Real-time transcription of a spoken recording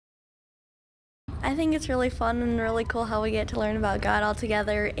I think it's really fun and really cool how we get to learn about God all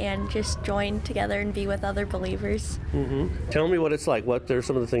together and just join together and be with other believers. Tell me what it's like. What are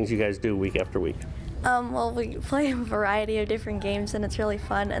some of the things you guys do week after week? Well, we play a variety of different games and it's really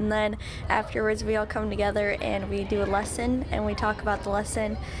fun. And then afterwards we all come together and we do a lesson and we talk about the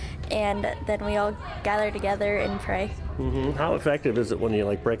lesson and then we all gather together and pray. How effective is it when you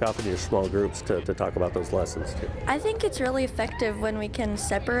break off into your small groups to talk about those lessons too? I think it's really effective when we can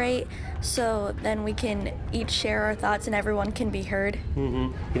separate so then we can each share our thoughts and everyone can be heard.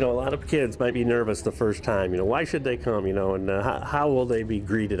 You know, a lot of kids might be nervous the first time. You know, why should they come? You know, and how will they be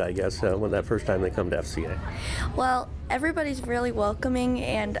greeted, I guess, when that first time they come to FCA? Well, everybody's really welcoming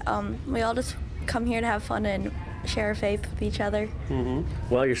and we all just come here to have fun and share our faith with each other.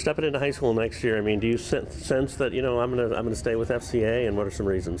 Well, you're stepping into high school next year. I mean, do you sense that, you know, I'm gonna stay with FCA, and what are some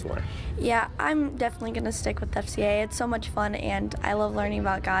reasons why? Yeah, I'm definitely gonna stick with FCA. It's so much fun, and I love learning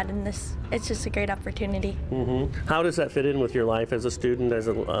about God, and it's just a great opportunity. How does that fit in with your life as a student, as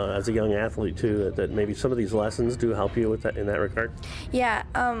a young athlete too? That maybe some of these lessons do help you with that in that regard? Yeah,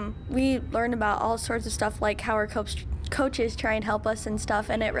 we learn about all sorts of stuff, like how our coaches try and help us and stuff,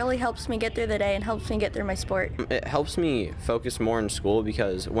 and it really helps me get through the day and helps me get through my sport. It helps me focus more in school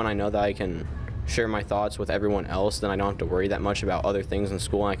because when I know that I can share my thoughts with everyone else, then I don't have to worry that much about other things in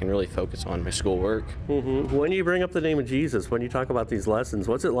school and I can really focus on my schoolwork. When you bring up the name of Jesus, when you talk about these lessons,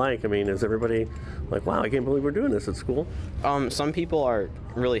 what's it like? I mean, is everybody like, wow, I can't believe we're doing this at school? Some people are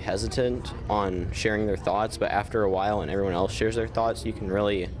really hesitant on sharing their thoughts, but after a while and everyone else shares their thoughts, you can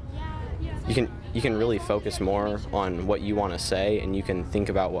really focus more on what you want to say, and you can think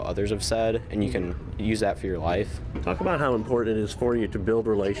about what others have said, and you can use that for your life. Talk about how important it is for you to build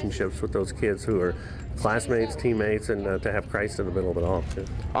relationships with those kids who are classmates, teammates, and to have Christ in the middle of it all, too.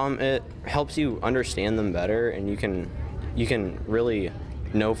 It helps you understand them better, and you can really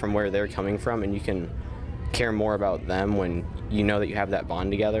know from where they're coming from, and you can care more about them when you know that you have that bond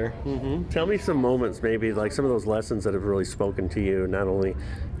together. Tell me some moments, maybe like some of those lessons that have really spoken to you, not only,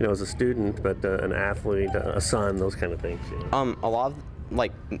 you know, as a student, but an athlete, a son, those kind of things. You know? A lot of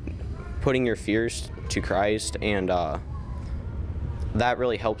like putting your fears to Christ, and that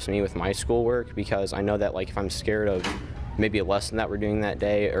really helps me with my schoolwork because I know that like if I'm scared of maybe a lesson that we're doing that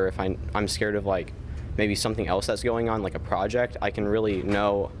day, or if I'm scared of like maybe something else that's going on, like a project, I can really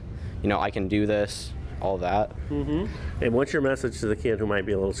know, you know, I can do this. All that. And what's your message to the kid who might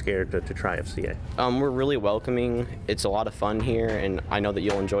be a little scared to try FCA? We're really welcoming. It's a lot of fun here, and I know that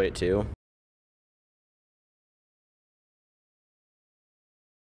you'll enjoy it too.